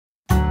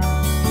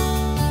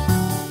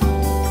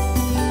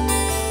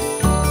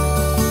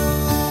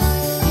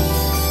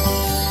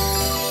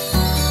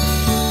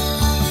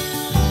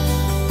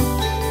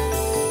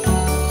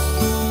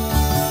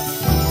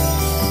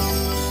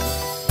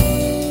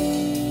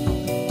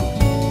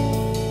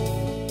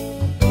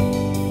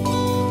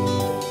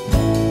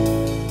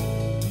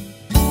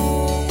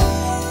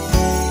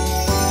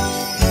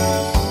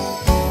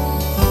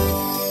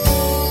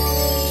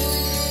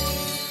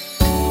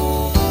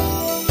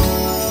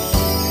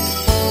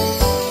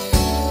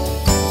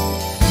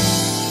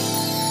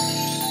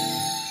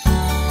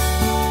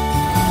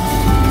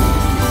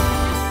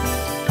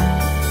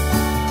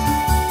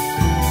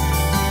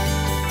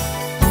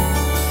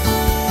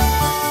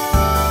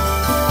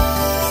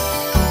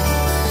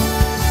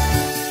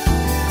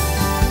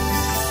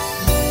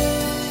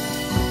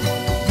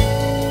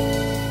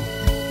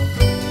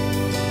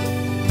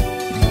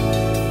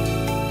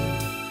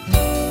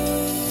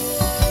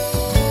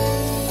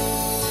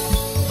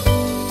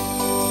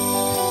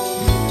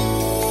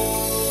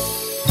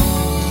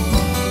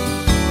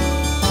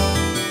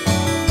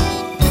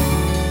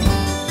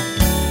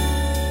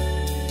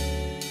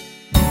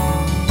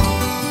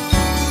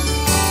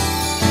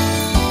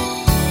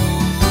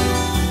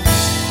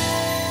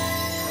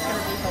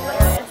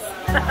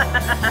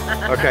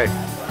Okay.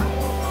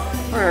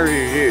 Where are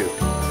you?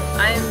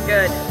 I am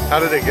good. How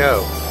did it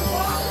go?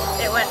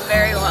 It went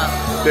very well.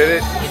 Did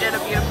it? You did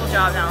a beautiful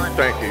job, Alan.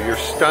 Thank you. You're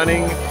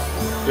stunning.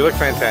 You look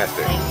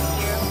fantastic. Thank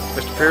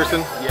you. Mr.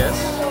 Pearson, Yes,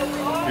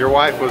 your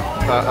wife was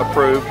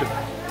approved.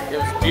 it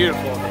was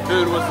beautiful. The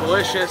food was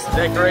delicious, the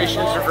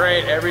decorations were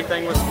great,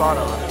 everything was spot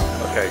on.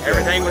 Okay, good.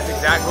 Everything was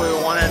exactly what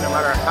we wanted, no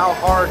matter how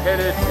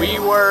hard-headed we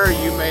were,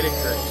 you made it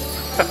great.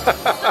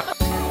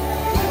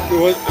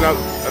 No,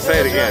 I'll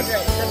say it again.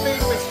 The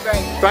food was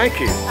great. Thank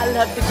you. I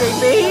love the green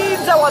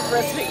beans. I want the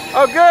recipe.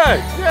 Oh, good.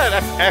 Good.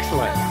 That's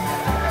excellent.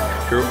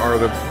 You are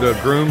the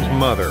groom's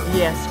mother.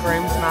 Yes,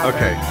 groom's mother.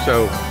 Okay,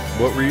 so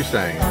what were you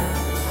saying?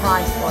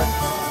 Priceless.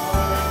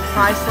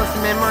 Priceless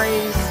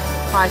memories,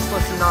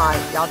 priceless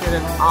night. Y'all did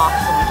an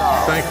awesome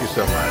job. Thank you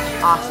so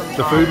much. Awesome job.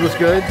 The food was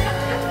good?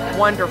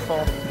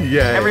 Wonderful.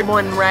 Yeah.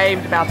 Everyone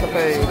raved about the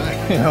food.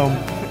 I'm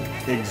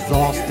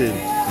exhausted.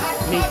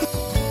 Me